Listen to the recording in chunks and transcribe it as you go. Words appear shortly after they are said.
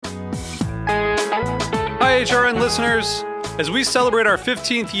HRN listeners. As we celebrate our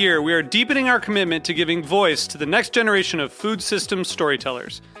 15th year, we are deepening our commitment to giving voice to the next generation of food systems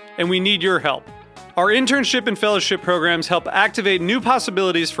storytellers, and we need your help. Our internship and fellowship programs help activate new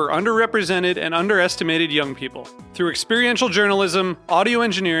possibilities for underrepresented and underestimated young people through experiential journalism, audio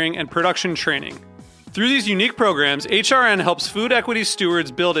engineering, and production training. Through these unique programs, HRN helps food equity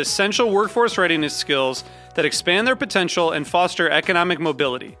stewards build essential workforce readiness skills that expand their potential and foster economic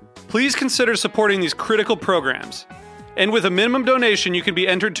mobility. Please consider supporting these critical programs. And with a minimum donation, you can be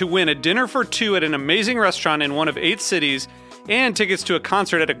entered to win a dinner for two at an amazing restaurant in one of 8 cities and tickets to a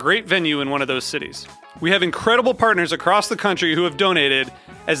concert at a great venue in one of those cities. We have incredible partners across the country who have donated,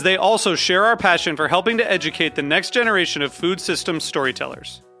 as they also share our passion for helping to educate the next generation of food systems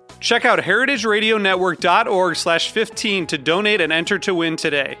storytellers. Check out heritageradionetwork.org/15 to donate and enter to win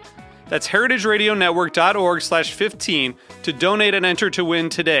today. That's heritageradionetwork.org/15 to donate and enter to win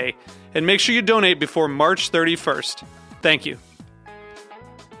today. And make sure you donate before March 31st. Thank you.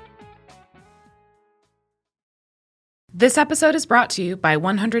 This episode is brought to you by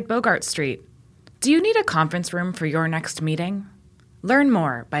 100 Bogart Street. Do you need a conference room for your next meeting? Learn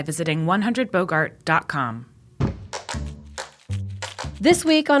more by visiting 100bogart.com. This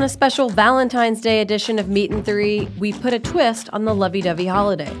week on a special Valentine's Day edition of Meat and Three, we put a twist on the lovey-dovey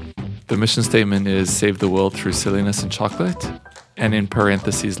holiday. The mission statement is save the world through silliness and chocolate, and in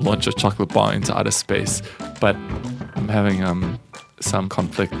parentheses, launch a chocolate bar into outer space. But I'm having some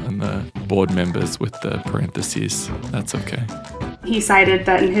conflict on the board members with the parentheses. That's okay. He cited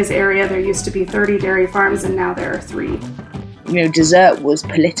that in his area there used to be 30 dairy farms and now there are 3. You know, dessert was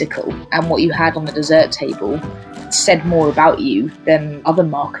political, and what you had on the dessert table said more about you than other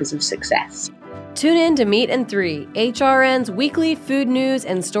markers of success. Tune in to Meat and Three, HRN's weekly food news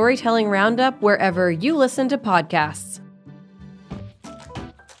and storytelling roundup wherever you listen to podcasts.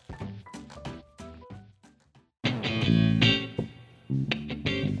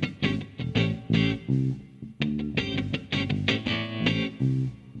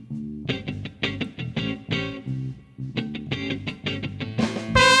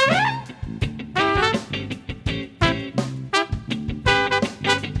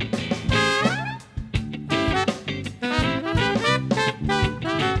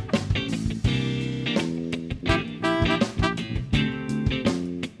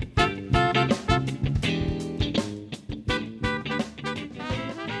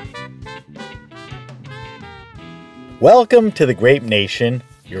 Welcome to the Grape Nation,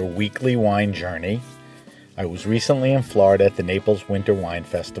 your weekly wine journey. I was recently in Florida at the Naples Winter Wine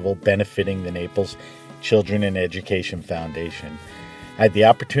Festival, benefiting the Naples Children and Education Foundation. I had the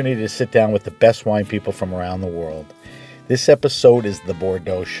opportunity to sit down with the best wine people from around the world. This episode is the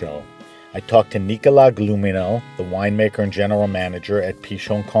Bordeaux Show. I talked to Nicolas Glumineau, the winemaker and general manager at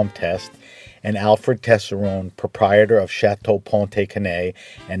Pichon Comtesse, and Alfred Tesseron, proprietor of Chateau Pontet-Canet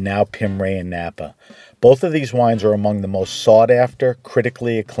and now Pimray in Napa. Both of these wines are among the most sought-after,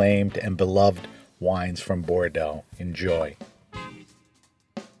 critically acclaimed, and beloved wines from Bordeaux. Enjoy.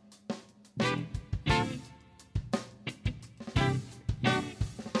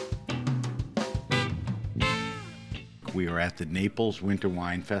 We are at the Naples Winter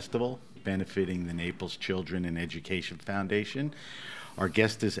Wine Festival, benefiting the Naples Children and Education Foundation. Our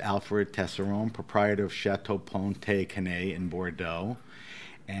guest is Alfred Tesseron, proprietor of Chateau Pontet-Canet in Bordeaux,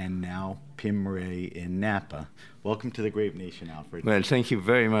 and now Pimray in Napa. Welcome to the Grape Nation, Alfred. Well, thank you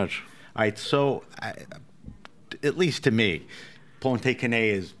very much. All right, so at least to me, Pontet-Canet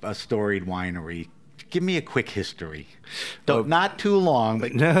is a storied winery. Give me a quick history. Not too long,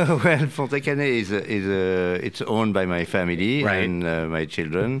 but no. Well, Pontet-Canet it's owned by my family, right, and my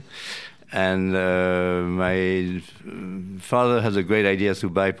children. And my father has a great idea to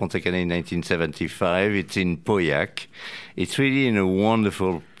buy Pontet-Canet in 1975. It's in Pauillac. It's really in a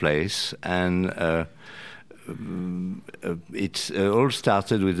wonderful place, and it's all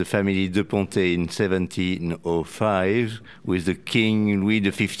started with the family de Pontet in 1705 with the King Louis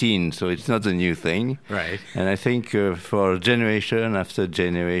XV. So it's not a new thing, right? And I think for generation after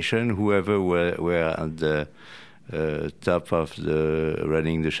generation, whoever were at the top of the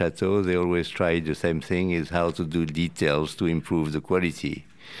running the chateau, they always tried the same thing: is how to do details to improve the quality.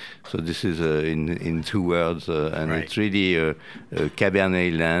 So this is in 2 words, and right, it's really a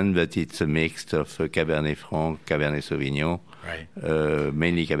Cabernet land, but it's a mix of Cabernet Franc, Cabernet Sauvignon, right,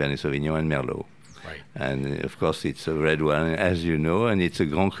 mainly Cabernet Sauvignon and Merlot. Right. And of course, it's a red wine, as you know, and it's a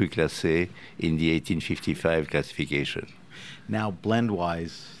Grand Cru classé in the 1855 classification. Now,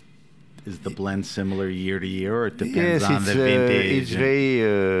 blend-wise, Is the blend similar year to year, or it depends on the vintage? It's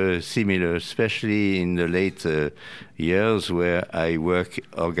very similar, especially in the late years where I work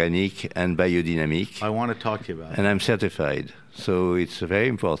organic and biodynamic. I want to talk to you about it. And I'm certified. So it's very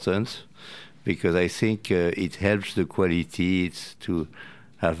important because I think it helps the quality. It's to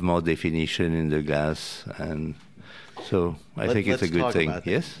have more definition in the glass. And so I think it's a good thing.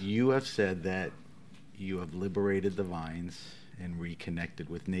 Yes? You have said that you have liberated the vines and reconnected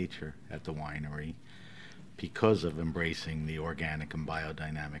with nature at the winery because of embracing the organic and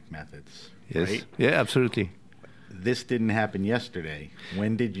biodynamic methods. Yes. Right? Yeah, absolutely. This didn't happen yesterday.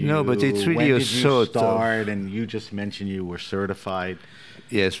 When did you? No, but it's really when a did you sort start? And you just mentioned you were certified.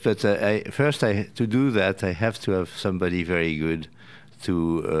 Yes, but to do that, I have to have somebody very good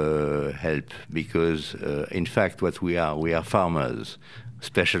to help because, in fact, what we are farmers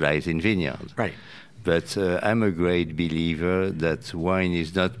specialized in vineyards. Right. But I'm a great believer that wine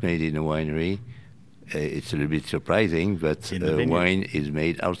is not made in a winery. It's a little bit surprising, but wine is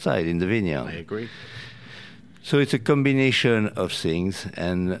made outside in the vineyard. I agree. So it's a combination of things,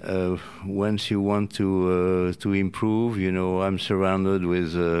 and once you want to improve, I'm surrounded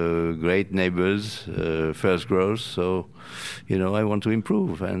with great neighbors, first growers. So, I want to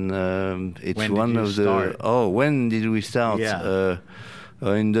improve, and it's when did we start? Yeah.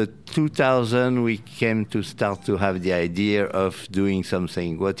 In the 2000, we came to start to have the idea of doing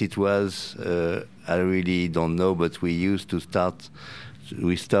something. What it was, I really don't know, but we stopped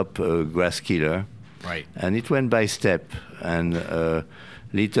grass killer. Right. And it went by step, and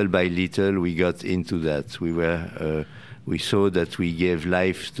little by little we got into that. We saw that we gave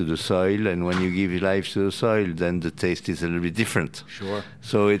life to the soil, and when you give life to the soil, then the taste is a little bit different. Sure.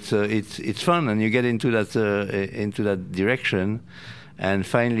 So it's fun, and you get into that direction. And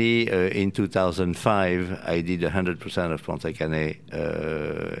finally, in 2005, I did 100% of Pontet-Canet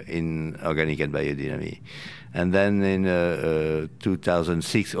in organic and biodynamic. And then in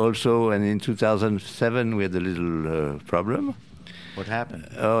 2006 also, and in 2007, we had a little problem. What happened?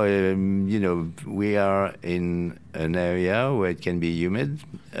 We are in an area where it can be humid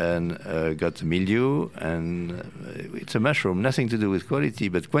and got mildew, and it's a mushroom, nothing to do with quality,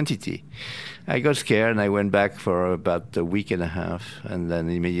 but quantity. I got scared, and I went back for about a week and a half, and then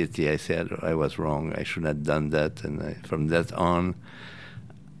immediately I said I was wrong. I should not have done that, and from that on,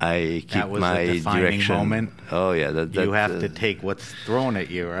 I keep my a defining direction. Moment. Oh yeah, you have to take what's thrown at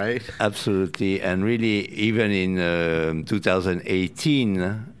you, right? Absolutely, and really, even in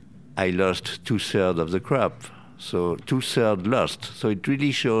 2018, I lost 2/3 of the crop. So 2/3 lost. So it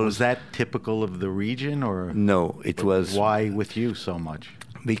really shows. Was that typical of the region, or no? It was. Why with you so much?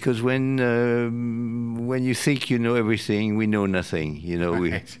 Because when you think you know everything, we know nothing.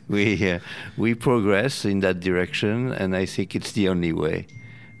 Right. We progress in that direction, and I think it's the only way.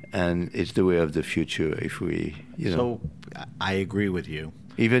 And it's the way of the future if we, So I agree with you.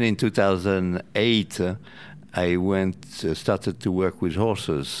 Even in 2008, I started to work with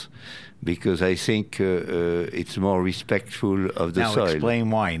horses because I think it's more respectful of the soil. Now explain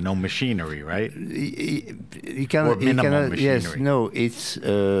why. No machinery, right? You cannot, machinery. Yes, no, it's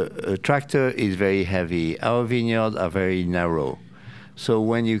a tractor is very heavy. Our vineyards are very narrow. So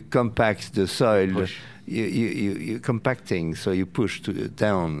when you compact the soil, you're compacting, so you push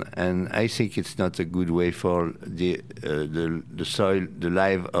down, and I think it's not a good way for the soil, the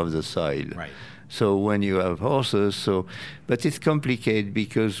life of the soil. Right. So when you have horses, but it's complicated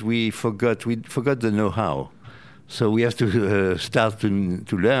because we forgot the know-how. So we have to start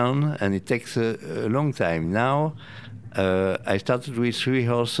to learn, and it takes a long time. Now I started with 3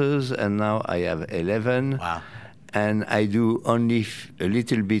 horses, and now I have 11. Wow. And I do only a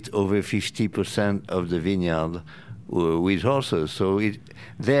little bit over 50% of the vineyard with horses. So it's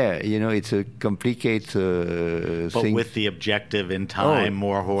a complicated thing. But with the objective in time,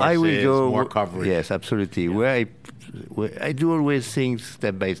 more horses, more coverage. Yes, absolutely. Yeah. Where I do always things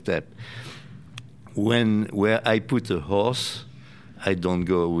step by step. Where I put a horse, I don't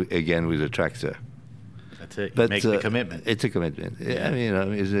go again with a tractor. That's it. You make the commitment. It's a commitment. Yeah.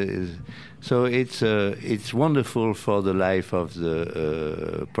 So it's wonderful for the life of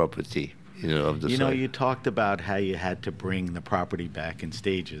the property, of the soil. You talked about how you had to bring the property back in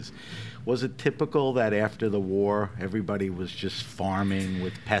stages. Was it typical that after the war, everybody was just farming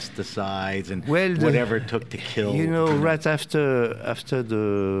with pesticides and whatever it took to kill? Right after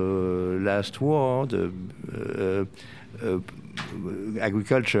the last war, the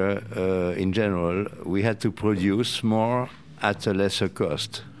agriculture in general, we had to produce more at a lesser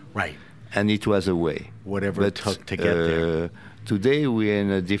cost. Right. And it was a way. Whatever it took to get there. Today we're in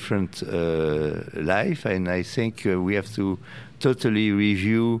a different life, and I think we have to totally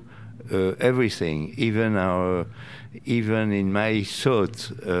review everything, even in my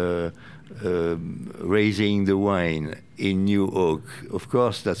thought, raising the wine in new oak. Of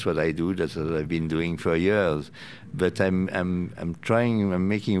course, that's what I do. That's what I've been doing for years. But I'm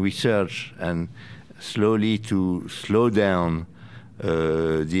making research and slowly to slow down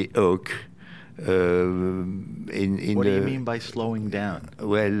the oak. What do you mean by slowing down?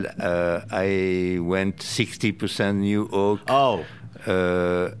 Well, I went 60% new oak. Oh.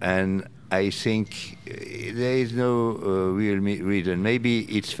 And I think there is no real reason. Maybe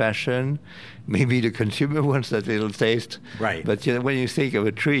it's fashion. Maybe the consumer wants that little taste. Right. But when you think of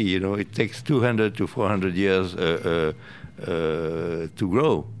a tree, it takes 200 to 400 years to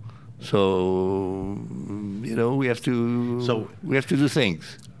grow. So, we have to do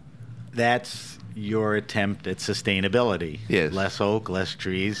things. That's your attempt at sustainability. Yes. Less oak, less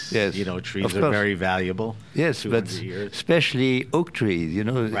trees. Yes. Trees are very valuable. Yes, but especially oak trees,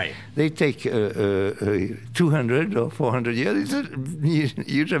 Right. They take 200 or 400 years. It's a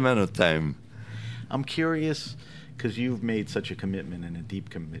huge amount of time. I'm curious, because you've made such a commitment and a deep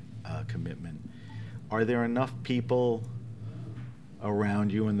commitment. Are there enough people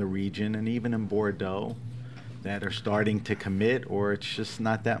around you in the region and even in Bordeaux that are starting to commit, or it's just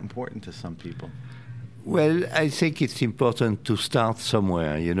not that important to some people? Well, I think it's important to start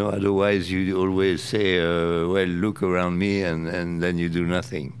somewhere, otherwise you always say, well, look around me, and then you do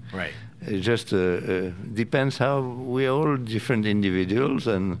nothing. Right. It just depends how we're all different individuals,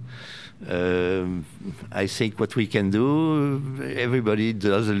 and I think what we can do, everybody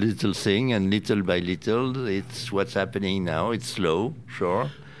does a little thing, and little by little, it's what's happening now. It's slow, sure.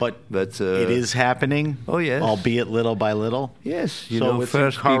 But it is happening. Oh yes, albeit little by little. Yes, so it's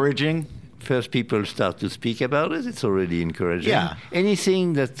encouraging. First, people start to speak about it. It's already encouraging. Yeah.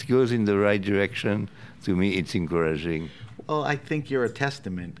 Anything that goes in the right direction, to me, it's encouraging. Well, I think you're a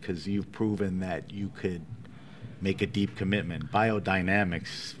testament because you've proven that you could make a deep commitment.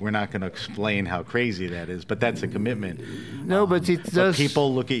 Biodynamics, we're not going to explain how crazy that is, but that's a commitment. No, but it does.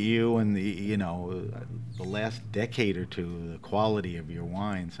 People look at you and the last decade or two, the quality of your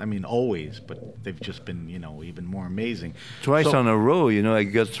wines. I mean, always, but they've just been, even more amazing. Twice on a row, I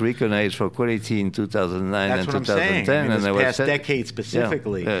got recognized for quality in 2009 and 2010. That's what I'm saying. And this past decade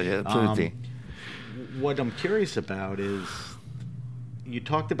specifically. Yeah, absolutely. What I'm curious about is, you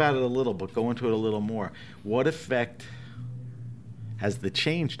talked about it a little, but go into it a little more. What effect has the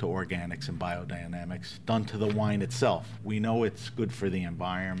change to organics and biodynamics done to the wine itself? We know it's good for the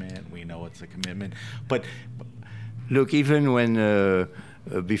environment. We know it's a commitment. But look, even when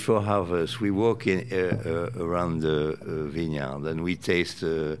before harvest, we walk around the vineyard and we taste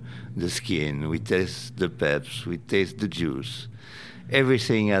the skin, we taste the peps, we taste the juice.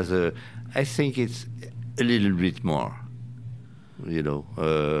 Everything has I think it's a little bit more. A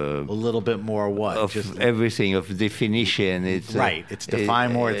little bit more what? Of just everything, of definition. It's right. It's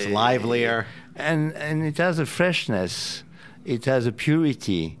defined more. It's livelier, and it has a freshness. It has a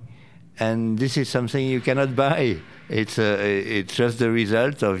purity, and this is something you cannot buy. It's just the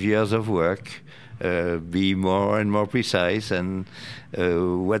result of years of work. Be more and more precise, and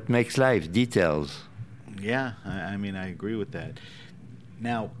what makes life details. Yeah, I mean, I agree with that.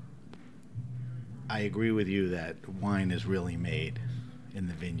 Now, I agree with you that wine is really made in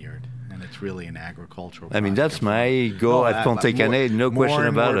the vineyard, and it's really an agricultural product. I mean, that's my goal at Pontet-Canet, no question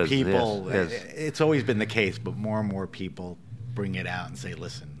about it. People, yes. It's always been the case, but more and more people bring it out and say,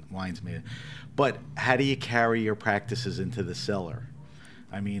 listen, wine's made. But how do you carry your practices into the cellar?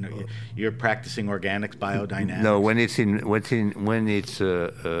 I mean, you're practicing organics, biodynamics. No, when it's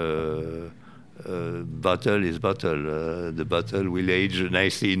bottle is bottle. The bottle will age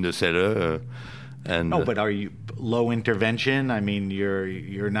nicely in the cellar. No, but are you low intervention? I mean,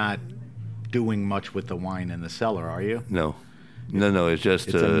 you're not doing much with the wine in the cellar, are you? No. It's just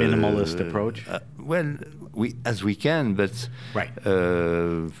it's a minimalist approach. Well, as we can, but right.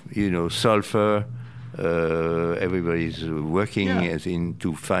 Sulfur. Everybody's working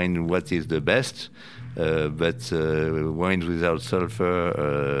to find what is the best. But wines without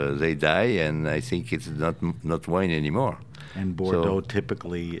sulfur, they die, and I think it's not wine anymore. And Bordeaux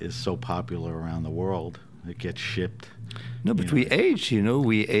typically is so popular around the world; it gets shipped. No, but we age.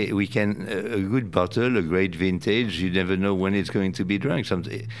 We can a good bottle, a great vintage. You never know when it's going to be drunk. When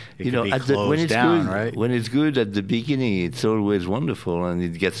it's good, right? When it's good at the beginning, it's always wonderful, and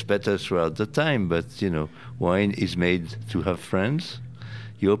it gets better throughout the time. But wine is made to have friends.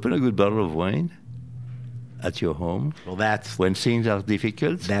 You open a good bottle of wine at your home. Well, that's when things are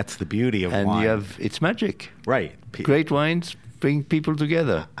difficult. That's the beauty of and wine. And it's magic. Right. Great wines bring people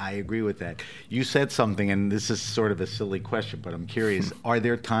together. I agree with that. You said something, and this is sort of a silly question, but I'm curious. Are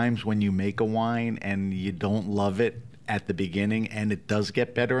there times when you make a wine and you don't love it at the beginning and it does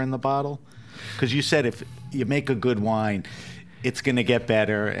get better in the bottle? Because you said if you make a good wine, it's going to get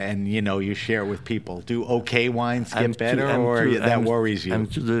better, and you share it with people. Do okay wines get better, or that worries you? I'm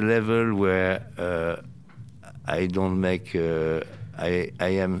to the level where I don't make. I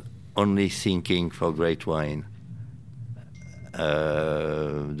am only thinking for great wine.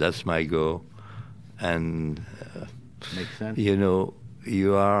 That's my goal, and makes sense.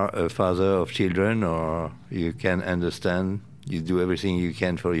 You are a father of children, or you can understand. You do everything you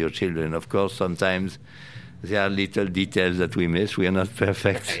can for your children. Of course, sometimes there are little details that we miss. We are not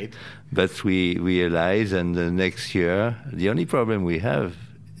perfect, right. But we realize. And next year, the only problem we have,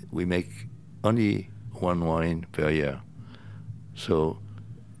 we make only one wine per year. So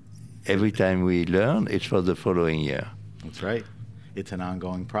every time we learn, it's for the following year. That's right. It's an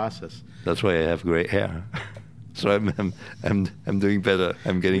ongoing process. That's why I have gray hair. So I'm doing better.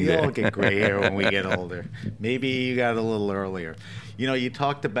 I'm getting there. We all get gray hair when we get older. Maybe you got a little earlier. You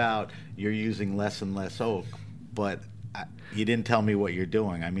talked about you're using less and less oak, but you didn't tell me what you're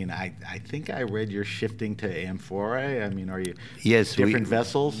doing. I mean, I think I read you're shifting to amphorae. I mean, are you different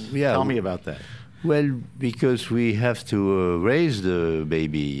vessels? Yeah. Tell me about that. Well, because we have to raise the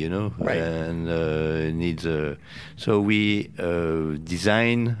baby, right. And it needs so we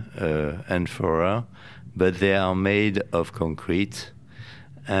design amphora, but they are made of concrete.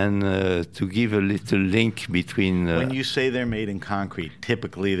 And to give a little link between... when you say they're made in concrete,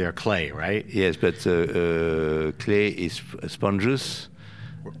 typically they're clay, right? Yes, but clay is sponges.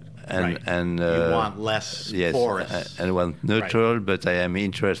 And, right. And you want less porous. And want neutral, right. But I am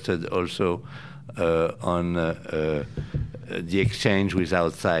interested also on the exchange with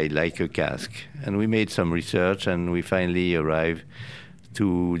outside, like a cask. And we made some research, and we finally arrived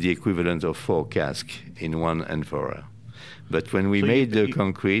to the equivalent of 4 casks in one amphora. But when we made the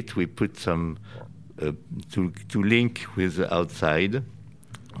concrete, we put some, to link with the outside,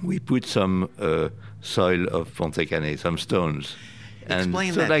 we put some soil of Pontet-Canet, some stones.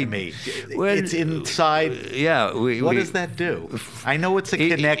 Explain that to me. Well, it's inside. Yeah. What does that do? I know it's a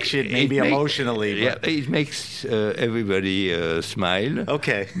connection, maybe emotionally. Yeah, it makes everybody smile.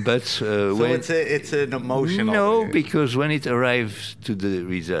 Okay. But so it's an emotional. No, because when it arrives to the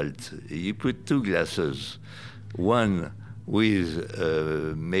result, you put 2 glasses, one with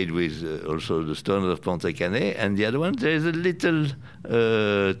made with also the stones of Pontet-Canet, and the other one there is a little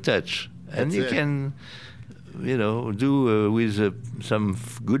touch, and you can. Do with some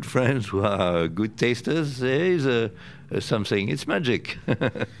good friends who are good tasters, there is something. It's magic.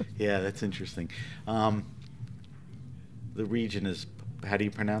 Yeah, that's interesting. The region is, how do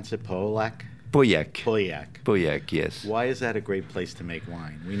you pronounce it? Pauillac? Pauillac, yes. Why is that a great place to make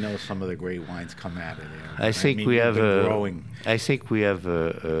wine? We know some of the great wines come out of there. I think we have a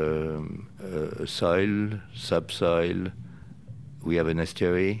soil, subsoil. We have an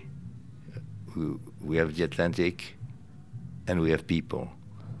estuary. We have the Atlantic, and we have people.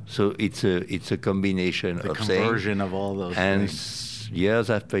 So it's a combination of things. The conversion of all those things. And years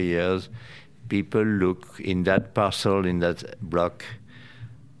after years, people look in that parcel, in that block,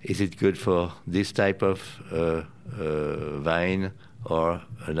 is it good for this type of vine or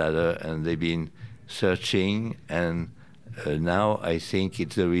another? And they've been searching, and now I think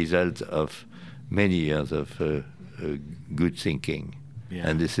it's the result of many years of good thinking. Yeah.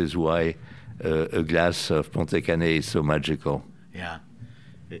 And this is why a glass of Pontet-Canet is so magical. Yeah,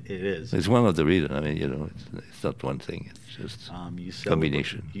 it is. It's one of the reasons. I mean, it's not one thing. It's just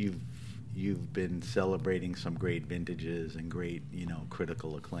combination. You've been celebrating some great vintages and great,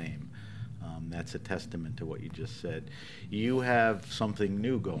 critical acclaim. That's a testament to what you just said. You have something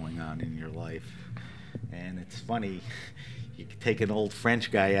new going on in your life, and it's funny. You take an old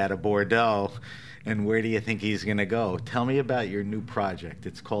French guy out of Bordeaux, and where do you think he's going to go? Tell me about your new project.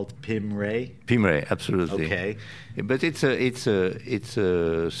 It's called Pimray. Pimray, absolutely. Okay, but it's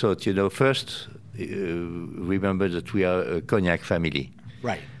a sort. First, remember that we are a cognac family,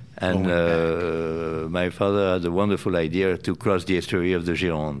 right? And my father had a wonderful idea to cross the estuary of the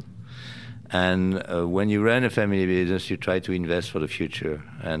Gironde. And when you run a family business, you try to invest for the future.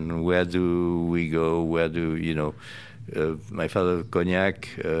 And where do we go? Where do my father cognac,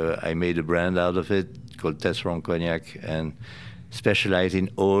 I made a brand out of it called Tesseron cognac, and specialized in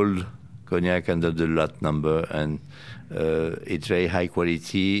old cognac under the lot number. And it's very high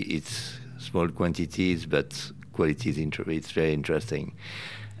quality. It's small quantities, but quality it's very interesting.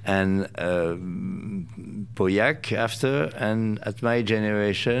 and Pauillac after. And at my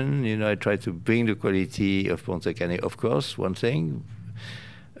generation, I try to bring the quality of Pontet-Canet, of course, one thing.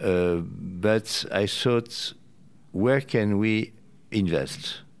 But I thought, where can we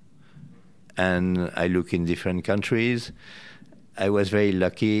invest? And I look in different countries. I was very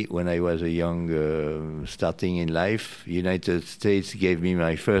lucky when I was a young, starting in life. United States gave me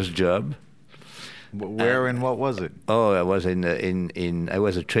my first job. Where and what was it? Oh, I was I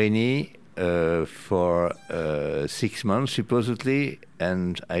was a trainee for 6 months supposedly,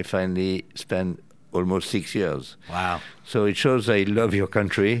 and I finally spent almost 6 years. Wow! So it shows I love your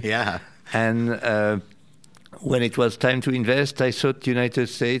country. Yeah. And when it was time to invest, I thought United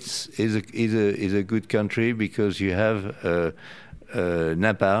States is a good country because you have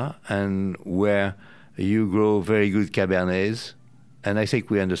Napa, and where you grow very good Cabernets. And I think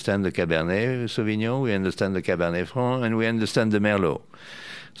we understand the Cabernet Sauvignon, we understand the Cabernet Franc, and we understand the Merlot.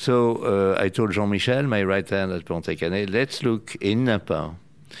 So I told Jean-Michel, my right hand at Pontet-Canet, let's look in Napa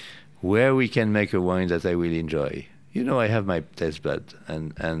where we can make a wine that I will enjoy. I have my taste bud,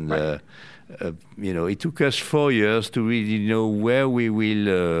 and right. It took us 4 years to really know where we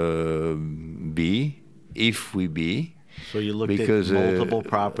will be, if we be. So you looked at multiple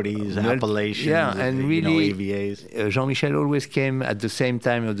properties, appellations, and really, AVAs. Jean-Michel always came at the same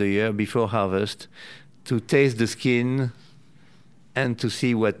time of the year, before harvest, to taste the skin and to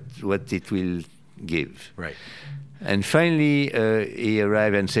see what it will give. Right. And finally, he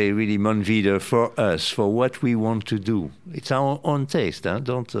arrived and said, really, Monvida, for us, for what we want to do. It's our own taste. Huh?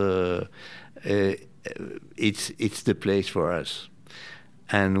 It's the place for us.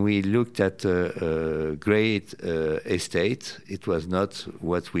 And we looked at a great estate. It was not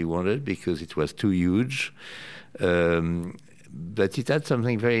what we wanted because it was too huge. But it had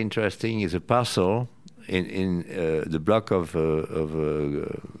something very interesting. It's a parcel in the block of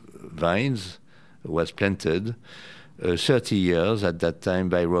vines was planted 30 years at that time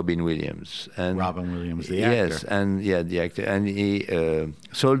by Robin Williams. And Robin Williams, the actor. Yes, the actor. And he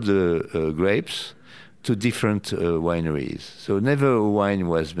sold the grapes to different wineries. So never a wine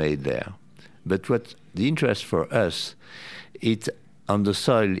was made there. But what the interest for us, on the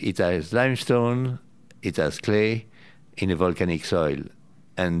soil, it has limestone, it has clay in a volcanic soil.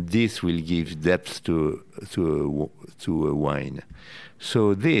 And this will give depth to a wine.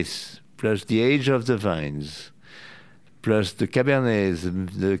 So this, plus the age of the vines, plus the Cabernets and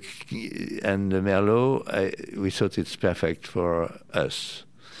the Merlot, we thought it's perfect for us.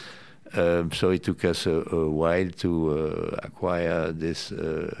 So it took us a while to acquire this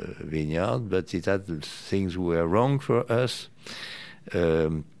vineyard, but it had things were wrong for us.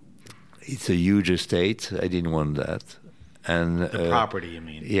 It's a huge estate. I didn't want that. And the property, you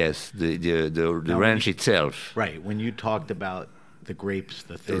mean? Yes, the ranch itself. Right. When you talked about the grapes,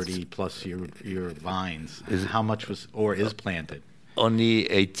 the 30-plus year vines, how much was or is planted? Only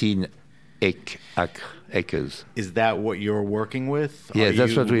 18 acres. Is that what you're working with? Yes,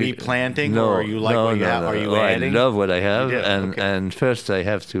 that's what we're replanting, or are you like what you have? Are you adding? I love what I have, okay. and first I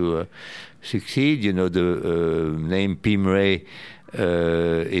have to succeed. The name Pimray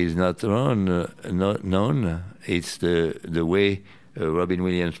is not known. It's the way Robin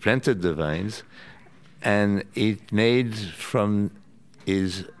Williams planted the vines, and it made from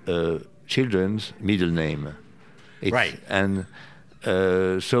his children's middle name. Right. And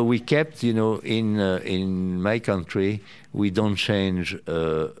so we kept, in my country, we don't change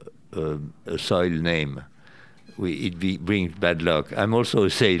a soil name. It brings bad luck. I'm also a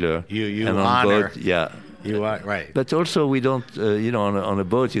sailor. You I'm honor. on board, yeah. You are right. But also we don't, on a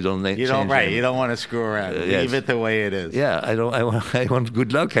boat you don't change. You don't want to screw around. Yes. Leave it the way it is. Yeah, I want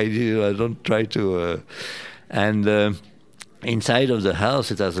good luck. I don't try to. Inside of the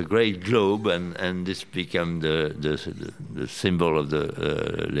house, it has a great globe, and this become the symbol of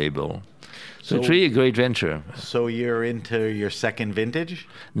the label. So it's really a great venture. So you're into your second vintage?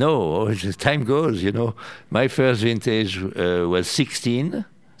 No, as time goes, My first vintage was 16.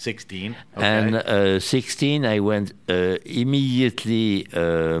 16, okay. And 16, I went immediately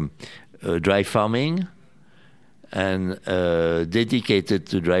dry farming and dedicated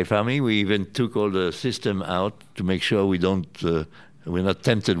to dry farming. We even took all the system out to make sure we're not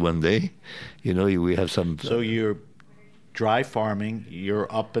tempted one day. We have some... So you're dry farming,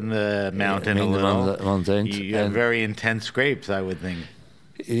 you're up in the mountain a little. You have very intense grapes, I would think.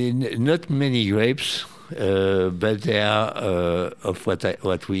 Not many grapes. But they are of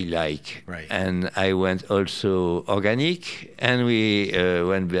what we like. Right. And I went also organic, and we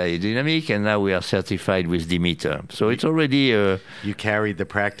went biodynamic, and now we are certified with Demeter. So it's already... you carried the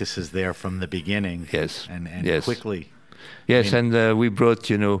practices there from the beginning. Yes. And yes. quickly. Yes, and we brought,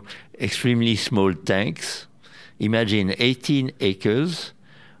 extremely small tanks. Imagine 18 acres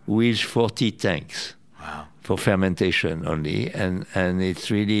with 40 tanks. Wow. For fermentation only, and it's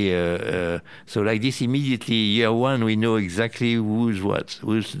really so like this. Immediately, year one, we know exactly who's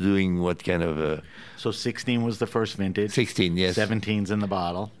doing what kind of. So 16 was the first vintage. 16, yes. 17's in the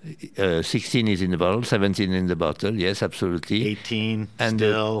bottle. 16 is in the bottle. 17 in the bottle. Yes, absolutely. 18 and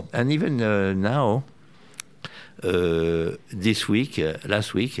still. And even now, this week,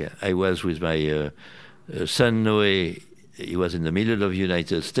 last week, I was with my son Noé. He was in the middle of the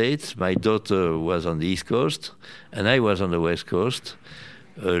United States. My daughter was on the East Coast, and I was on the West Coast,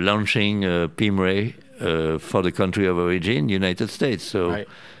 launching Pimray for the country of origin, United States. So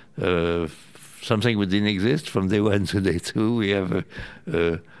something that didn't exist from day one to day two. We have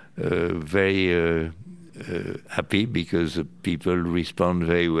very happy because people respond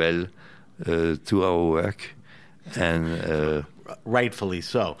very well to our work, and rightfully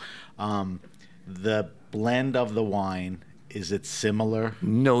so. The blend of the wine, is it similar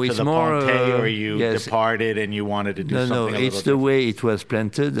no, it's to the more, Pontet, or you yes, departed and you wanted to do something No, a little it's the different? way it was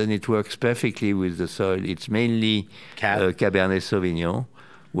planted, and it works perfectly with the soil. It's mainly Cabernet Sauvignon,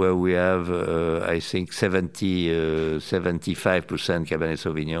 where we have, I think, 75% Cabernet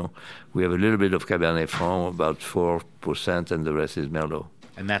Sauvignon. We have a little bit of Cabernet Franc, about 4%, and the rest is Merlot.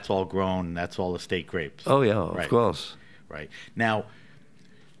 And that's all grown, that's all estate grapes? Oh, yeah, of course. Right. Now,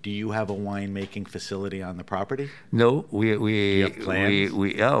 do you have a winemaking facility on the property? No, we have plans?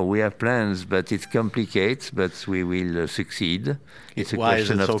 We have plans, but it's complicated. But we will succeed. It's a Why is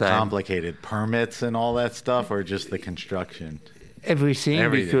question it of so time. Complicated? Permits and all that stuff, or just the construction?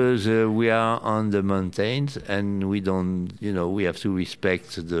 Everything. Because we are on the mountains, and we don't, we have to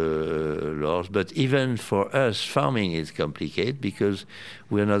respect the laws. But even for us, farming is complicated because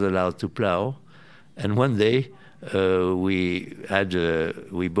we are not allowed to plow. And one day, we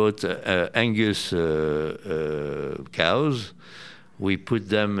bought Angus cows. We put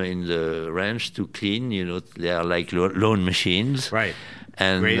them in the ranch to clean. They are like lawn machines. Right.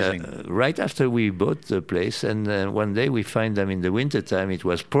 And grazing. Right after we bought the place, and one day we find them in the wintertime. It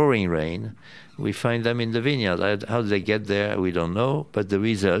was pouring rain. We find them in the vineyard. How they get there, we don't know. But the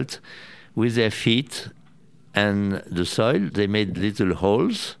result, with their feet and the soil, they made little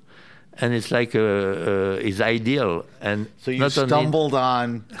holes. And it's like it's ideal. And so you stumbled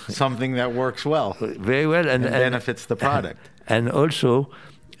on something that works well. Very well. And benefits the product. And also,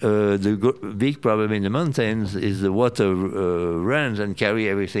 the big problem in the mountains is the water runs and carry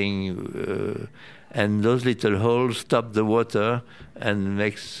everything. And those little holes stop the water and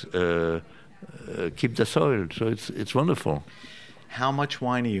makes keep the soil. So it's wonderful. How much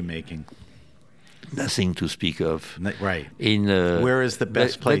wine are you making? Nothing to speak of. Right. Where is the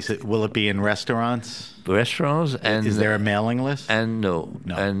best place? Will it be in restaurants? Restaurants, and is there a mailing list? And no.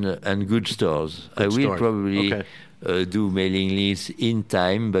 And good stores. I will probably do mailing lists in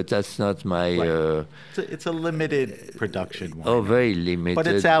time, but that's not my. Right. It's a limited production wine. Oh, very limited. But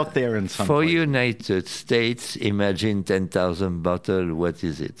it's out there in some. For places. United States, imagine 10,000 bottles. What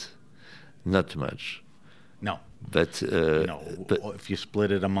is it? Not much. No. But if you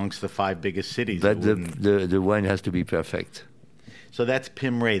split it amongst the 5 biggest cities, but the wine has to be perfect. So that's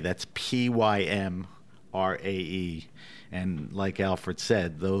Pimray. That's Pymrae, and like Alfred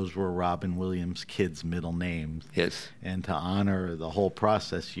said, those were Robin Williams' kids' middle names. Yes. And to honor the whole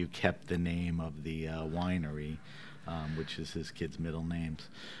process, you kept the name of the winery, which is his kids' middle names.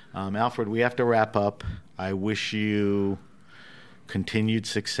 Alfred, we have to wrap up. I wish you continued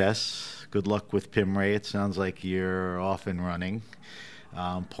success. Good luck with Pimray. It sounds like you're off and running.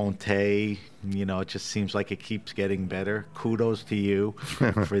 Pontet, it just seems like it keeps getting better. Kudos to you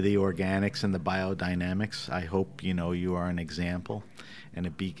for the organics and the biodynamics. I hope, you are an example and a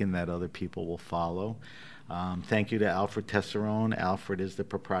beacon that other people will follow. Thank you to Alfred Tesseron. Alfred is the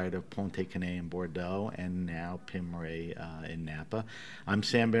proprietor of Pontet-Canet in Bordeaux and now Pimray in Napa. I'm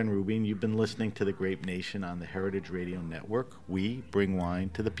Sam Ben Rubin. You've been listening to The Grape Nation on the Heritage Radio Network. We bring wine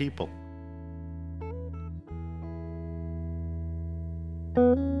to the people.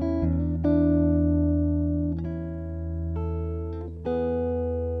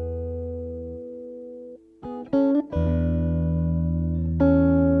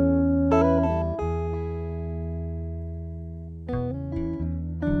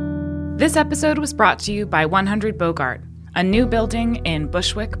 This episode was brought to you by 100 Bogart, a new building in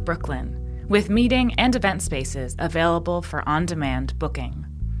Bushwick, Brooklyn, with meeting and event spaces available for on-demand booking.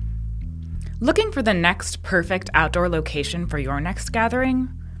 Looking for the next perfect outdoor location for your next gathering?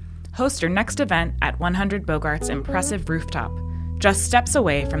 Host your next event at 100 Bogart's impressive rooftop, just steps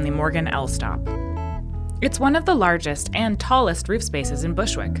away from the Morgan L stop. It's one of the largest and tallest roof spaces in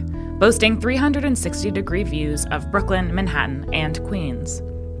Bushwick, boasting 360-degree views of Brooklyn, Manhattan, and Queens.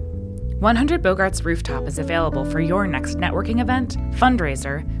 100 Bogart's rooftop is available for your next networking event,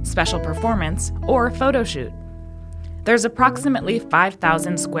 fundraiser, special performance, or photo shoot. There's approximately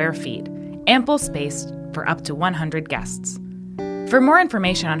 5,000 square feet, ample space for up to 100 guests. For more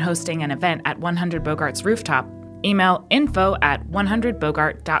information on hosting an event at 100 Bogart's rooftop, email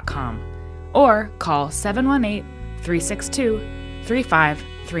info@100bogart.com or call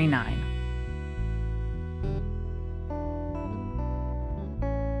 718-362-3539.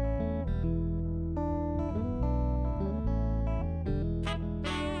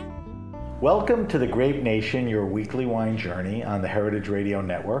 Welcome to the Grape Nation, your weekly wine journey on the Heritage Radio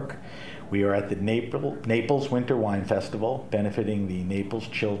Network. We are at the Naples Winter Wine Festival, benefiting the Naples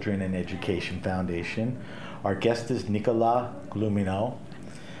Children and Education Foundation. Our guest is Nicolas Glumineau,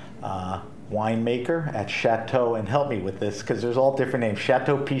 winemaker at Chateau, and help me with this because there's all different names.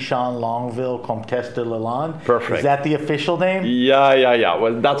 Chateau Pichon, Longueville, Comtesse de Lalande. Perfect. Is that the official name? Yeah.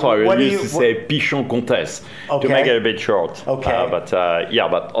 Well, that's why we used to say Pichon Comtesse to make it a bit short. Okay. But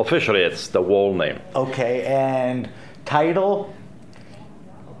officially it's the whole name. Okay, and title?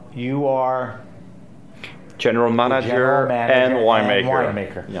 You are General manager and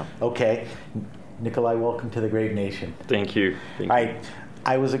winemaker. Yeah. Okay. Nikolai, welcome to the Grape Nation. Thank you.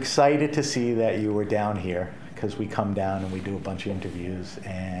 I was excited to see that you were down here because we come down and we do a bunch of interviews,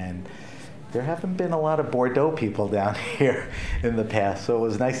 and there haven't been a lot of Bordeaux people down here in the past, so it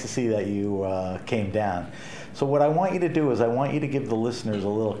was nice to see that you came down. So what I want you to do is I want you to give the listeners a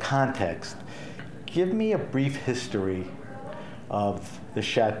little context. Give me a brief history of the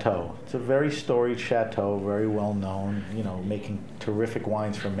chateau. It's a very storied chateau, very well known, making terrific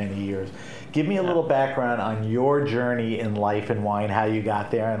wines for many years. Give me a little background on your journey in life and wine, how you got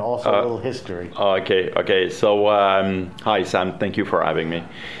there, and also a little history. Okay. So, hi Sam, thank you for having me.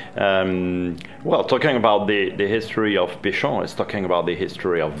 Well, talking about the history of Pichon is talking about the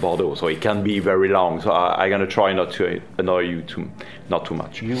history of Bordeaux, so it can be very long. So I'm going to try not to annoy you not too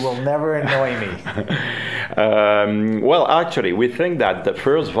much. You will never annoy me. Well, actually, we think that the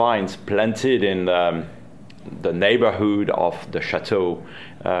first vines planted in the neighborhood of the chateau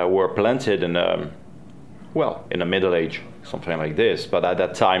were planted in the Middle Age, something like this. But at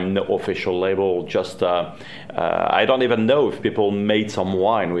that time, no official label. Just I don't even know if people made some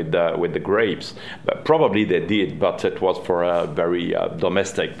wine with the grapes. But probably they did, but it was for a very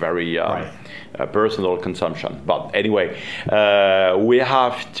domestic, very personal consumption. But anyway, we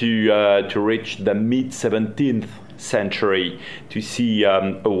have to reach the mid 17th century to see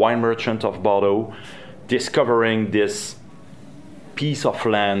a wine merchant of Bordeaux discovering this piece of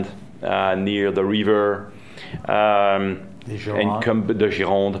land near the river, the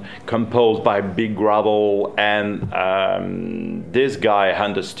Gironde, composed by big gravel, and this guy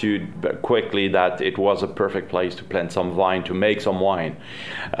understood quickly that it was a perfect place to plant some vine, to make some wine.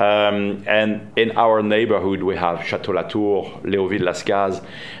 And in our neighborhood, we have Château Latour, Léoville-Lascaz,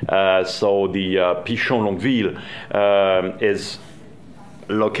 so the Pichon Longueville is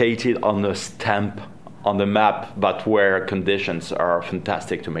located on a stamp on the map, but where conditions are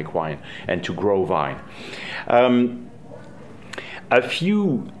fantastic to make wine and to grow vine. Now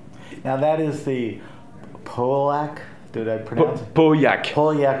that is the Pauillac, did I pronounce it?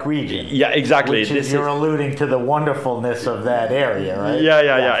 Pauillac region. Yeah, exactly. You're alluding to the wonderfulness of that area, right?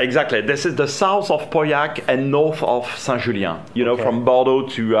 Yeah, exactly. This is the south of Pauillac and north of Saint-Julien. From Bordeaux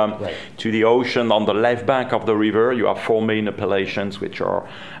to the ocean on the left bank of the river, you have four main appellations, which are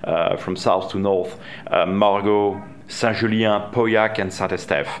from south to north: Margaux, Saint-Julien, Pauillac, and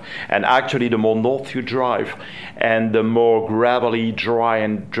Saint-Estèphe. And actually, the more north you drive, and the more gravelly, dry,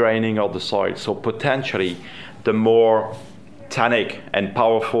 and draining of the soil. So potentially, the more tannic and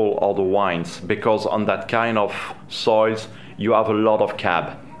powerful are the wines, because on that kind of soils, you have a lot of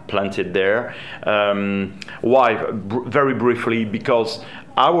cab planted there. Why? Very briefly, because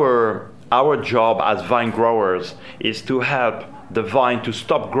our job as vine growers is to help the vine to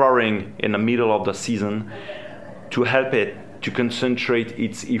stop growing in the middle of the season, to help it to concentrate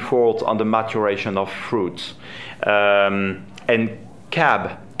its effort on the maturation of fruits. And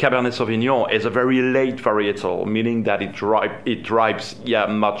Cabernet Sauvignon is a very late varietal, meaning that it ripes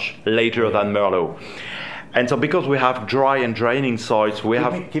much later than Merlot. And so because we have dry and draining soils,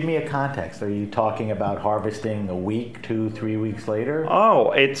 Give me a context. Are you talking about harvesting a week, 2-3 weeks later?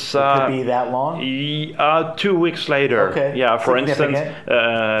 Oh, it could be that long? 2 weeks later. Okay. Yeah, for instance,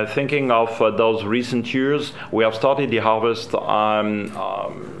 thinking of those recent years, we have started the harvest,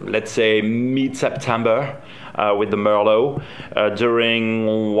 let's say mid-September. with the Merlot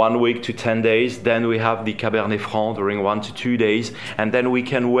during 1 week to 10 days. Then we have the Cabernet Franc during 1 to 2 days. And then we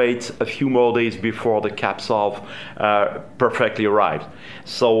can wait a few more days before the Cab Sauv perfectly arrives.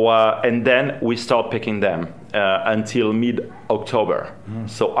 So, and then we start picking them until mid-October.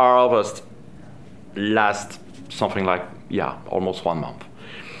 So our harvest lasts something like, almost 1 month.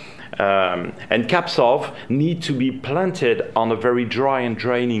 And Cab Sauv need to be planted on a very dry and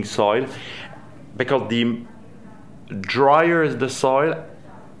draining soil, because the drier is the soil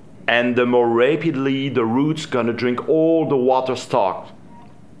and the more rapidly the roots gonna drink all the water stock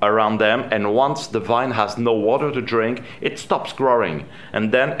around them, and once the vine has no water to drink, it stops growing,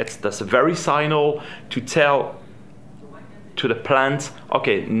 and then it's this very signal to tell to the plant,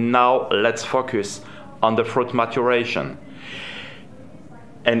 okay, now let's focus on the fruit maturation.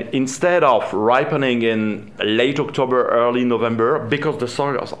 And instead of ripening in late October, early November, because the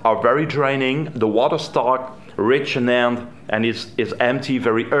soils are very draining, the water stock rich in end and is empty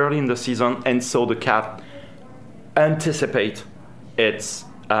very early in the season, and so the cat anticipate its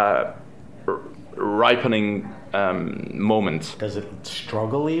ripening moment. Does it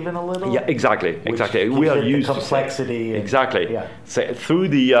struggle even a little? Yeah, exactly. We are used to complexity. Exactly. Yeah. So through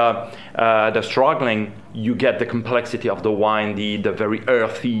the struggling, you get the complexity of the wine, the very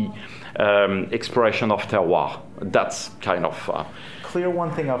earthy expression of terroir. That's kind of clear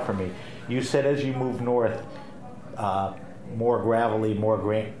one thing up for me. You said as you move north, more gravelly, more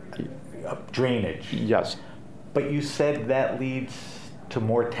drainage. Yes. But you said that leads to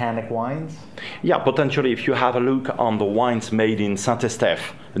more tannic wines? Yeah, potentially. If you have a look on the wines made in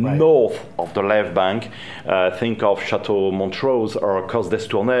Saint-Estèphe, north of the left bank, think of Château Montrose or Cos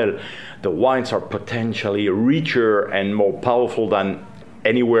d'Estournel, the wines are potentially richer and more powerful than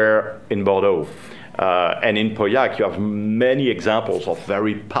anywhere in Bordeaux. And in Pauillac, you have many examples of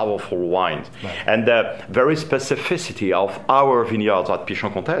very powerful wines. Right. And the very specificity of our vineyards at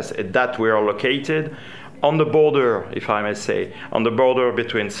Pichon Comtesse is that we are located on the border, if I may say, on the border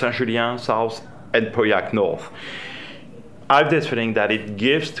between Saint-Julien south and Pauillac north. I have this feeling that it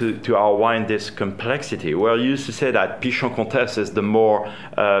gives to our wine this complexity. We're used to say that Pichon Comtesse is the more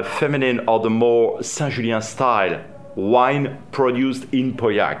feminine or the more Saint-Julien style wine produced in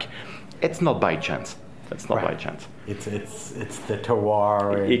Pauillac. It's not by chance. It's not by chance. It's the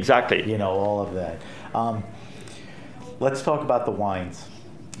terroir. And, exactly. You know, all of that. Let's talk about the wines.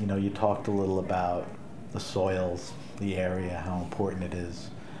 You know, you talked a little about the soils, the area, how important it is.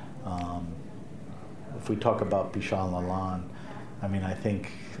 If we talk about Pichon Lalande, I mean, I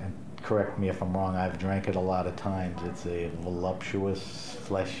think, and correct me if I'm wrong, I've drank it a lot of times. It's a voluptuous,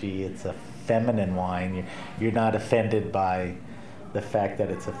 fleshy, it's a feminine wine. You're not offended by the fact that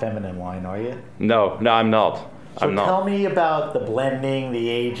it's a feminine wine, are you? No, I'm not. So tell me about the blending, the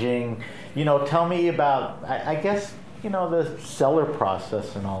aging. You know, tell me about, I guess, you know, the cellar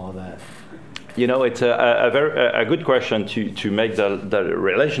process and all of that. You know, it's a good question to make the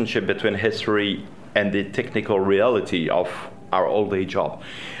relationship between history and the technical reality of our all-day job.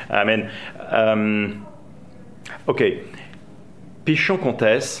 I mean, okay, Pichon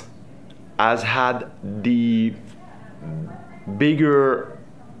Comtesse has had the bigger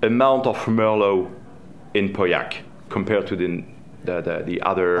amount of Merlot in Pauillac compared to the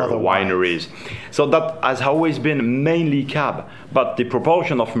other wineries. So that has always been mainly Cab, but the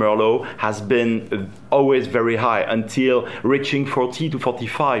proportion of Merlot has been always very high until reaching 40 to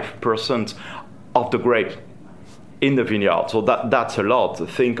 45% of the grape in the vineyard. So that's a lot.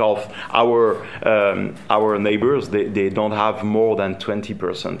 Think of our neighbors, they don't have more than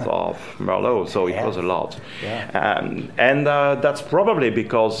 20% of Merlot, so it was a lot. Yeah. And that's probably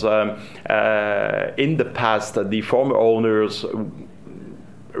because in the past, the former owners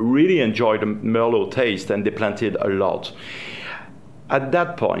really enjoyed the Merlot taste and they planted a lot. At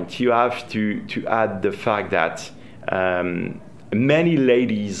that point, you have to add the fact that many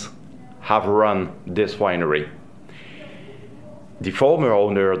ladies have run this winery. The former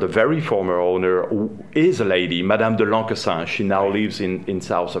owner, the very former owner, is a lady, Madame de Lanquessin. She now lives in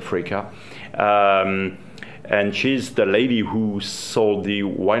South Africa. And she's the lady who sold the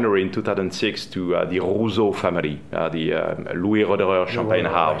winery in 2006 to the Rousseau family, the Louis Roederer Champagne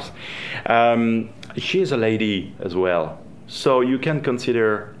House. She is a lady as well. So you can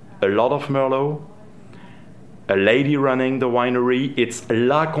consider a lot of Merlot, a lady running the winery. It's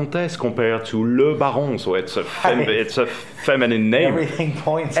La Comtesse compared to Le Baron, so it's a feminine name. Everything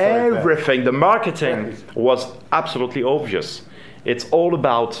points. Everything. The marketing was absolutely obvious. It's all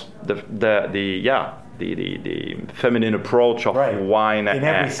about the feminine approach of wine in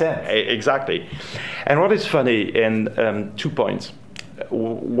every sense. Exactly. And what is funny, and 2 points.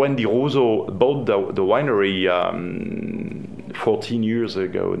 when the Rousseau bought the winery 14 years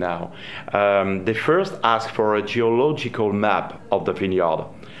ago now, they first asked for a geological map of the vineyard,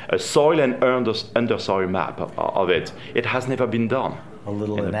 a soil and undersoil map of it. It has never been done. A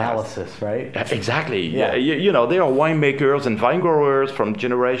little analysis, right? Exactly. Yeah. You know, they are winemakers and vine growers from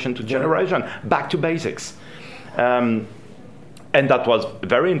generation to generation, back to basics. And that was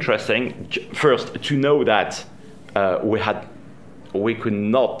very interesting, first, to know that we could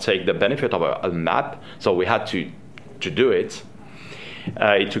not take the benefit of a map, so we had to do it.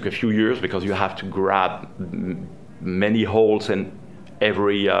 It took a few years because you have to grab many holes in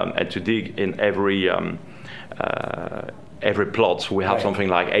every and to dig in every plot. We have something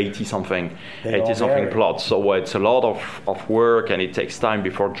like 80 something plots, so it's a lot of work, and it takes time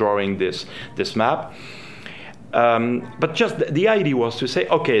before drawing this map. But just the idea was to say,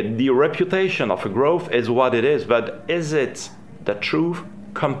 okay, the reputation of a growth is what it is, but is it the truth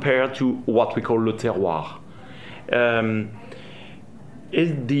compared to what we call le terroir?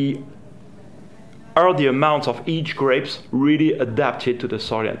 Are the amounts of each grapes really adapted to the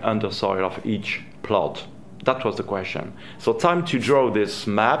soil and undersoil of each plot? That was the question. So time to draw this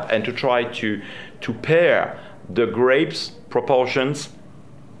map and to try to pair the grapes proportions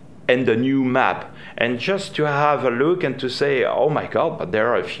and the new map, and just to have a look and to say, oh my God, but there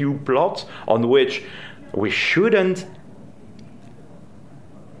are a few plots on which we shouldn't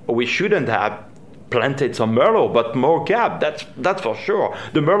have planted some Merlot, but more Cab. That's for sure.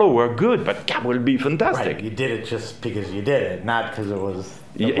 The Merlot were good, but Cab will be fantastic. Right, you did it just because you did it, not because it was.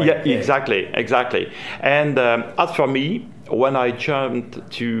 Exactly. And as for me, when I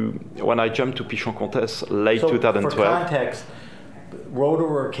jumped to Pichon Comtesse late 2012. For context,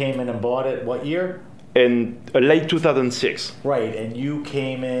 Roederer came in and bought it. What year? In late 2006. Right, and you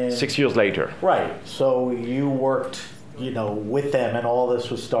came in 6 years later. Right, so you worked, with them, and all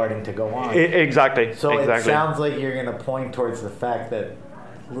this was starting to go on. Exactly. So it sounds like you're going to point towards the fact that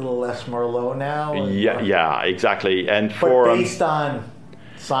a little less Merlot now. Yeah, exactly. And but based on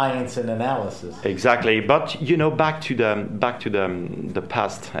science and analysis. Exactly, but back to the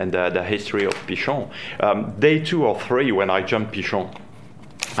past and the history of Pichon. Day 2 or 3, when I jumped Pichon,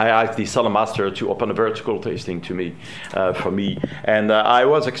 I asked the cellar master to open a vertical tasting for me, and I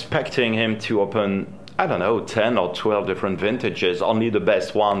was expecting him to open, I don't know, 10 or 12 different vintages, only the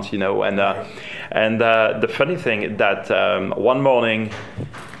best ones, and the funny thing that one morning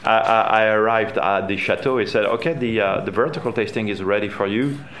I arrived at the chateau. He said, okay, the vertical tasting is ready for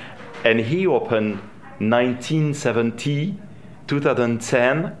you, and he opened 1970,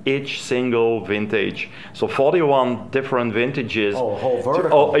 2010, each single vintage. So 41 different vintages. Oh, whole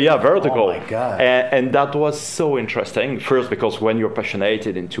vertical. Vertical. Oh my God. And that was so interesting. First, because when you're passionate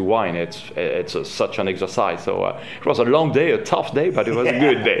into wine, it's such an exercise. So it was a long day, a tough day, but it was a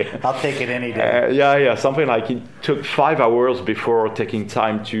good day. I'll take it any day. Something like it took 5 hours before taking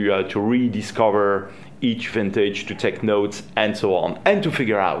time to rediscover each vintage, to take notes and so on, and to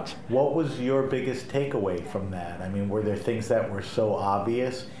figure out. What was your biggest takeaway from that? I mean, were there things that were so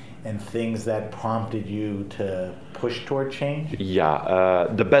obvious and things that prompted you to push toward change? Yeah,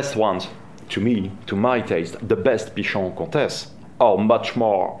 the best ones, to my taste, the best Pichon Comtesse are much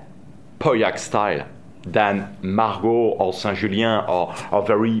more Pauillac style than Margaux or Saint-Julien or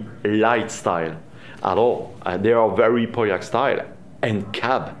very light style at all. They are very Pauillac style. And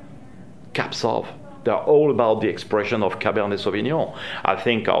Cab Sauv. They're all about the expression of Cabernet Sauvignon. I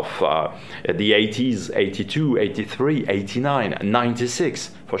think of the 80s, 82, 83, 89, 96,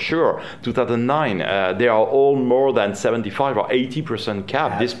 for sure. 2009, they are all more than 75 or 80%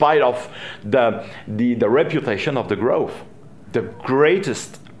 Cab, despite of the reputation of the growth. The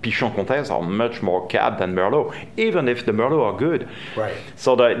greatest Pichon Comtesse are much more Cab than Merlot, even if the Merlot are good. Right.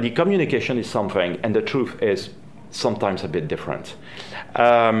 So the communication is something, and the truth is sometimes a bit different.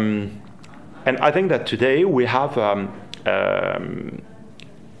 And I think that today we have a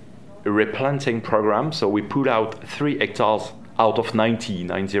replanting program. So we put out 3 hectares out of 90.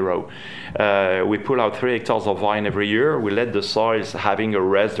 We pull out 3 hectares of vine every year. We let the soils having a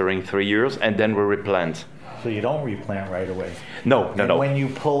rest during 3 years, and then we replant. So you don't replant right away? No. When you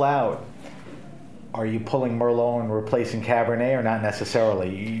pull out, are you pulling Merlot and replacing Cabernet, or not necessarily?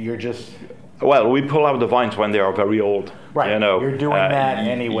 You're just... Well, we pull out the vines when they are very old. Right, you're doing that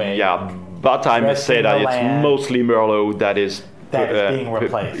anyway. Yeah, but I must say that it's mostly Merlot that is being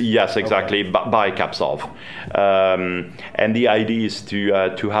replaced. Yes, exactly, by Cab Sauv. And the idea is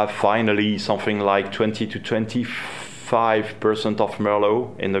to have finally something like 20 to 25% of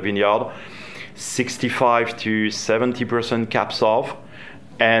Merlot in the vineyard, 65 to 70% Cab Sauv,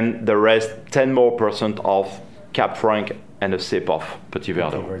 and the rest 10% more of Cab Franc and a sip of Petit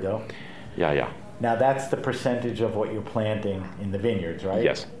Verdot. Yeah. Now that's the percentage of what you're planting in the vineyards, right?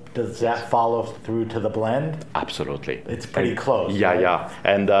 Yes. Does that follow through to the blend? Absolutely. It's pretty close. Yeah, right? yeah,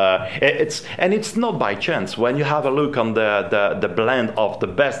 and it's not by chance. When you have a look on the blend of the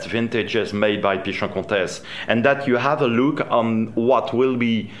best vintages made by Pichon Comtesse, and that you have a look on what will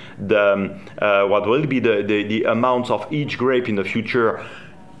be the amount of each grape in the future,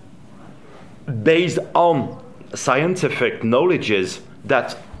 based on scientific knowledges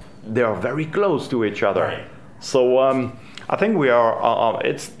that they are very close to each other. Right. So. I think we are.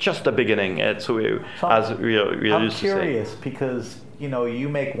 It's just the beginning. I'm curious because you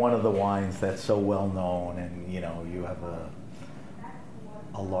make one of the wines that's so well known, and you have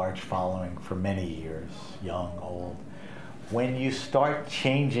a large following for many years, young, old. When you start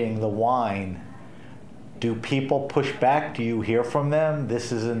changing the wine, do people push back? Do you hear from them?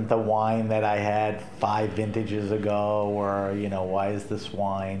 This isn't the wine that I had 5 vintages ago, or why is this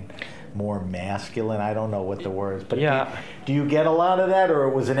wine more masculine? I don't know what the word is, but do you get a lot of that, or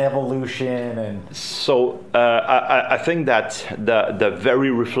it was an evolution? And so I think that the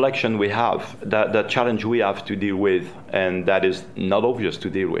very reflection we have, the challenge we have to deal with, and that is not obvious to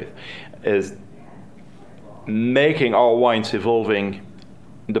deal with, is making our wines evolving,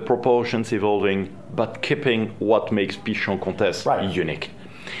 the proportions evolving, but keeping what makes Pichon Comtesse unique,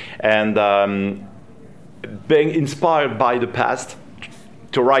 and being inspired by the past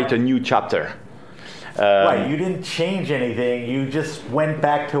to write a new chapter. Right, you didn't change anything, you just went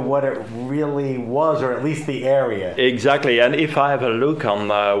back to what it really was, or at least the area. Exactly, and if I have a look on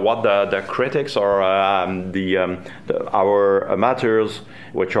what the critics or our amateurs,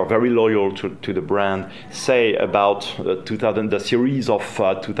 which are very loyal to the brand, say about the series of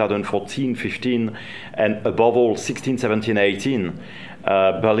 2014, 15, and above all 16, 17, 18,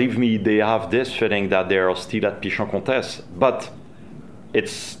 believe me, they have this feeling that they are still at Pichon Comtesse, but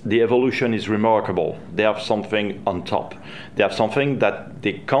the evolution is remarkable. They have something on top. They have something that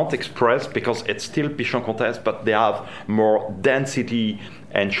they can't express because it's still Pichon Comtesse, but they have more density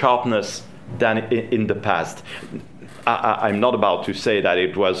and sharpness than in the past. I'm not about to say that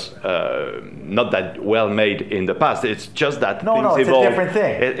it was not that well made in the past. It's just that things it's evolve. A different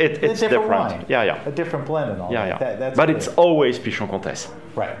thing. It's a different wine. Yeah. A different blend and all that. That's but good. It's always Pichon Comtesse.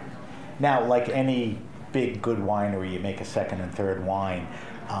 Right. Now, like any big good winery, you make a second and third wine.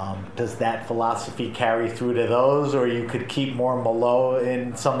 Does that philosophy carry through to those, or you could keep more Merlot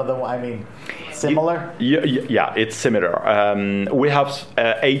in some of them? I mean, similar? Yeah, it's similar. We have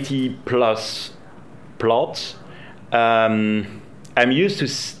 80 plus plots. I'm used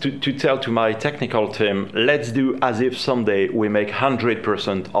to tell to my technical team, let's do as if someday we make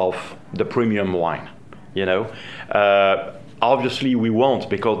 100% of the premium wine. Obviously, we won't,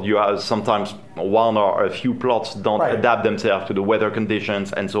 because you have sometimes one or a few plots don't adapt themselves to the weather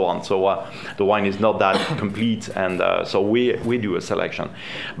conditions and so on. So the wine is not that complete, and so we do a selection.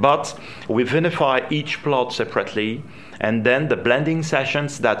 But we vinify each plot separately, and then the blending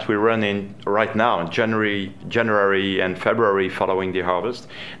sessions that we run in right now in January and February following the harvest,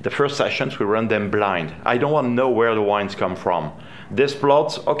 the first sessions we run them blind. I don't want to know where the wines come from. This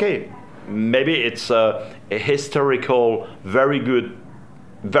plot, okay, maybe it's a historical, very good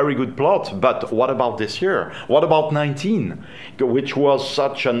plot, but what about this year? What about 19, which was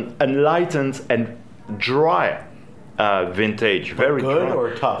such an enlightened and dry vintage? But very good dry.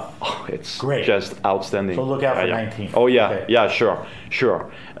 Or tough? Oh, it's great. Just outstanding. So look out for 19. Oh yeah, okay. Yeah, sure.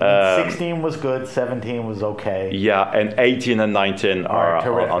 16 was good, 17 was okay. Yeah, and 18 and 19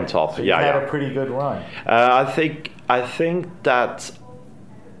 are on top. So you had a pretty good run. I think that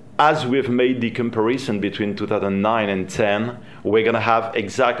as we've made the comparison between 2009 and 10, we're going to have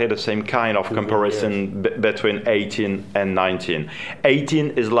exactly the same kind of comparison between 18 and 19.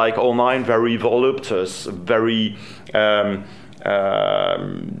 18 is like 09, very voluptuous, very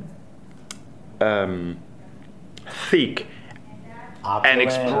thick, and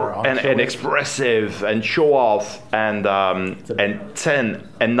expressive, and show off, and 10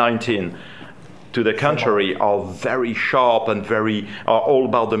 and 19. To the contrary, are very sharp and are all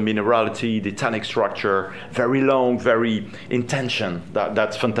about the minerality, the tannic structure, very long, very intention.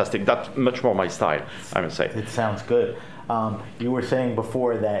 That's fantastic. That's much more my style, I must say. It sounds good. You were saying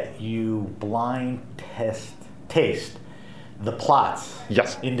before that you blind taste the plots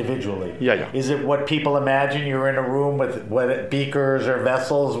individually. Yeah. Is it what people imagine? You're in a room with beakers or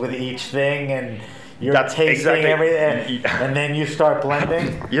vessels with each thing, and you're tasting everything, and then you start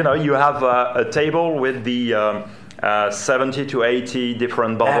blending? You have a table with the 70 to 80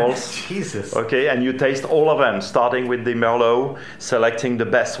 different bottles. Jesus. Okay, and you taste all of them, starting with the Merlot, selecting the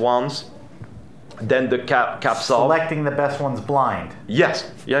best ones. Then the caps off. Selecting the best ones blind.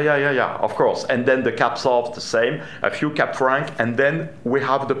 Yes, yeah, of course. And then the caps off the same, a few Cap Franc, and then we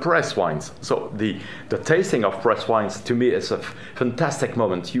have the press wines. So the tasting of press wines to me is a fantastic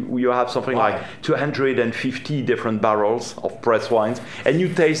moment. You have something like 250 different barrels of press wines, and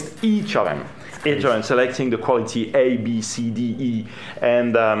you taste each of them, selecting the quality A, B, C, D, E,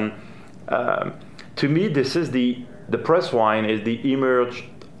 and to me this is the press wine is the emerged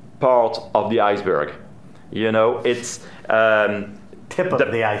part of the iceberg. It's tip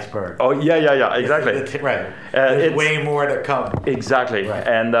of the iceberg. Oh yeah, exactly. Right. There's way more to come. Exactly, right.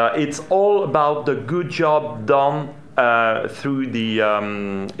 And it's all about the good job done through the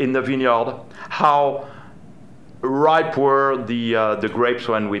in the vineyard. How ripe were the grapes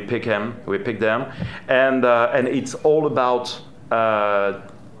when we pick them, and it's all about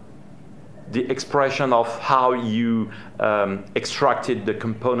the expression of how you extracted the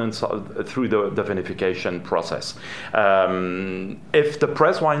components through the vinification process. If the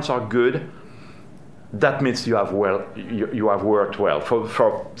press wines are good, that means you have worked well.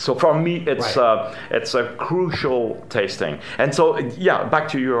 So for me, it's a crucial tasting. And so back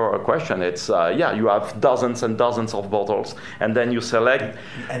to your question, it's you have dozens and dozens of bottles, and then you select,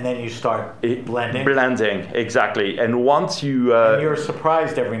 and then you start blending. Blending, exactly. And once you and you're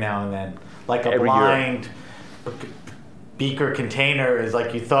surprised every now and then, like a blind beaker container is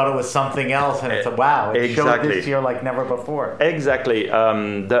like you thought it was something else, and it's wow, it showed this year like never before. Exactly.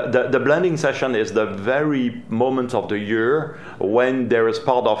 The blending session is the very moment of the year when there is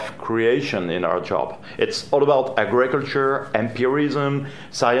part of creation in our job. It's all about agriculture, empirism,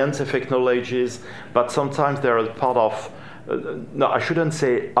 scientific knowledges, but sometimes there is part of no, I shouldn't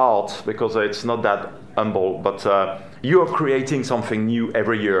say art because it's not that humble, but you're creating something new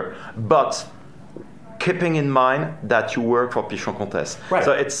every year, but keeping in mind that you work for Pichon Comtesse. Right.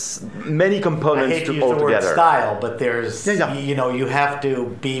 So it's many components I hate to use all the word together. Style, but there's, you have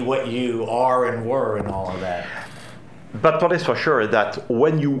to be what you are and were and all of that. But what is for sure is that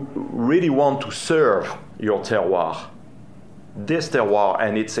when you really want to serve your terroir, this terroir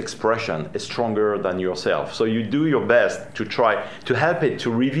and its expression is stronger than yourself. So you do your best to try to help it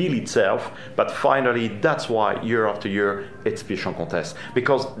to reveal itself, but finally that's why year after year it's Pichon Comtesse.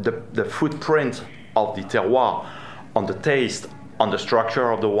 Because the footprint of the terroir on the taste, on the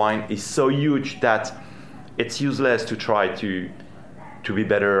structure of the wine is so huge that it's useless to try to be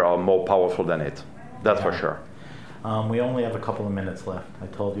better or more powerful than it. That's for sure. We only have a couple of minutes left. I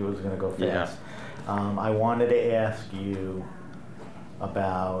told you it was going to go fast. I wanted to ask you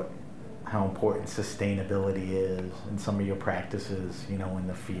about how important sustainability is in some of your practices, in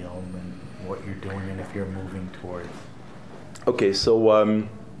the field and what you're doing and if you're moving towards. Okay, so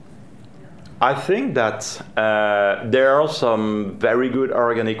I think that there are some very good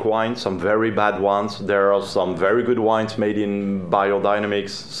organic wines, some very bad ones. There are some very good wines made in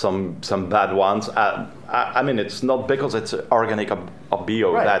biodynamics, some bad ones. I mean, it's not because it's organic or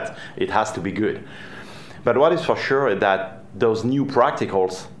bio that it has to be good. But what is for sure is that those new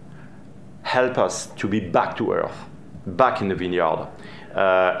practicals help us to be back to earth, back in the vineyard.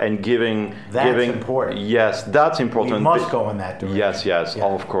 And giving important. Yes, that's important. We must go in that direction. Yes,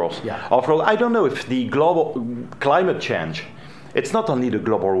 of course. Of course, I don't know if the global climate change, it's not only the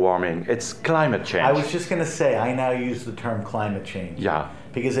global warming, it's climate change. I was just going to say, I now use the term climate change. Yeah.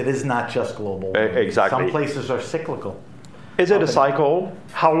 Because it is not just global warming. Exactly. Some places are cyclical. Is it a cycle?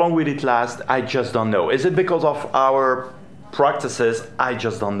 How long will it last? I just don't know. Is it because of our practices? I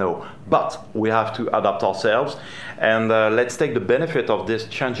just don't know. But we have to adapt ourselves, and let's take the benefit of this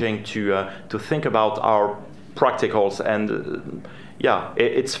changing to think about our practicals. And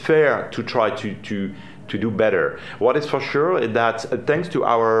it's fair to try to do better. What is for sure is that thanks to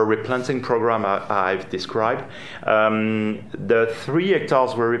our replanting program I've described, the 3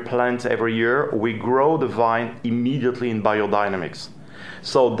 hectares we replant every year, we grow the vine immediately in biodynamics.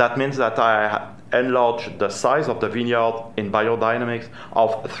 So that means that I enlarge the size of the vineyard in biodynamics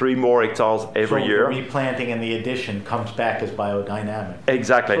of 3 more hectares every year. So the replanting and the addition comes back as biodynamic.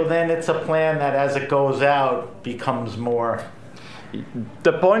 Exactly. So then it's a plan that as it goes out becomes more...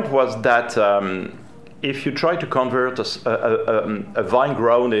 The point was that if you try to convert a vine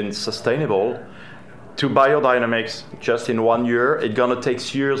grown in sustainable to biodynamics just in 1 year, it's going to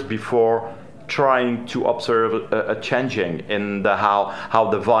take years before trying to observe a changing in how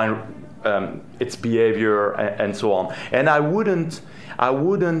the vine, its behavior and so on. And I wouldn't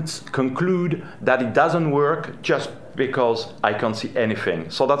conclude that it doesn't work just because I can't see anything.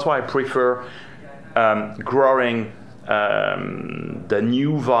 So that's why I prefer growing the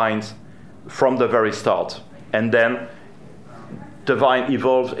new vines from the very start, and then the vine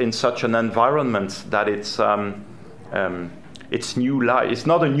evolved in such an environment that it's new life. It's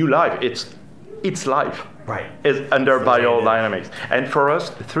not a new life. It's life. Right. It's under biodynamics. And for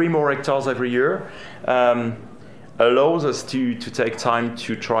us, 3 more hectares every year allows us to take time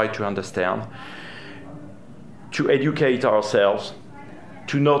to try to understand, to educate ourselves,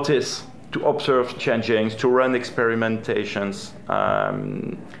 to notice, to observe changings, to run experimentations.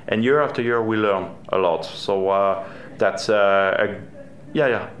 And year after year, we learn a lot. So that's a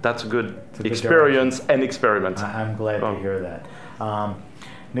good experience and experiment. I'm glad to hear that.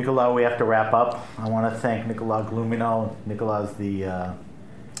 Nicolas, we have to wrap up. I want to thank Nicolas Glumineau. Nicolas is the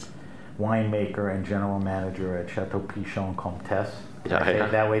winemaker and general manager at Chateau Pichon Comtesse. I say it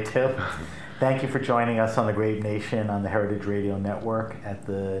that way too. Thank you for joining us on the Grape Nation on the Heritage Radio Network at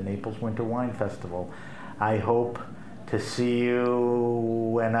the Naples Winter Wine Festival. I hope to see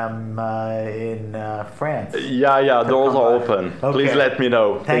you when I'm in France. Yeah, doors are open. Okay. Please let me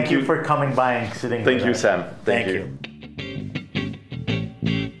know. Thank you for coming by and sitting Thank you, us. Sam. Thank you.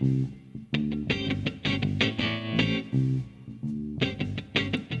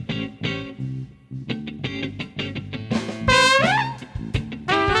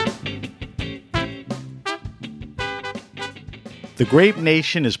 The Grape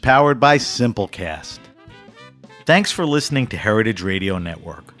Nation is powered by Simplecast. Thanks for listening to Heritage Radio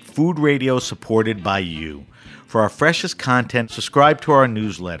Network, food radio supported by you. For our freshest content, subscribe to our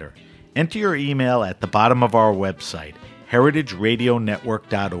newsletter. Enter your email at the bottom of our website,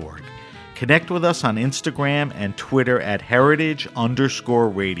 heritageradionetwork.org. Connect with us on Instagram and Twitter at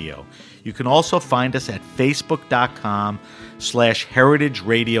heritage_radio. You can also find us at facebook.com/Heritage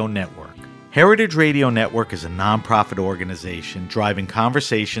Radio Network. Heritage Radio Network is a nonprofit organization driving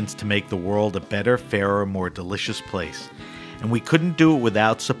conversations to make the world a better, fairer, more delicious place. And we couldn't do it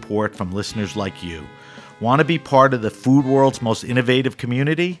without support from listeners like you. Want to be part of the food world's most innovative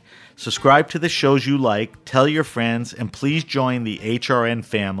community? Subscribe to the shows you like, tell your friends, and please join the HRN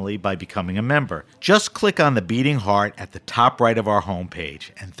family by becoming a member. Just click on the beating heart at the top right of our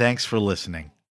homepage. And thanks for listening.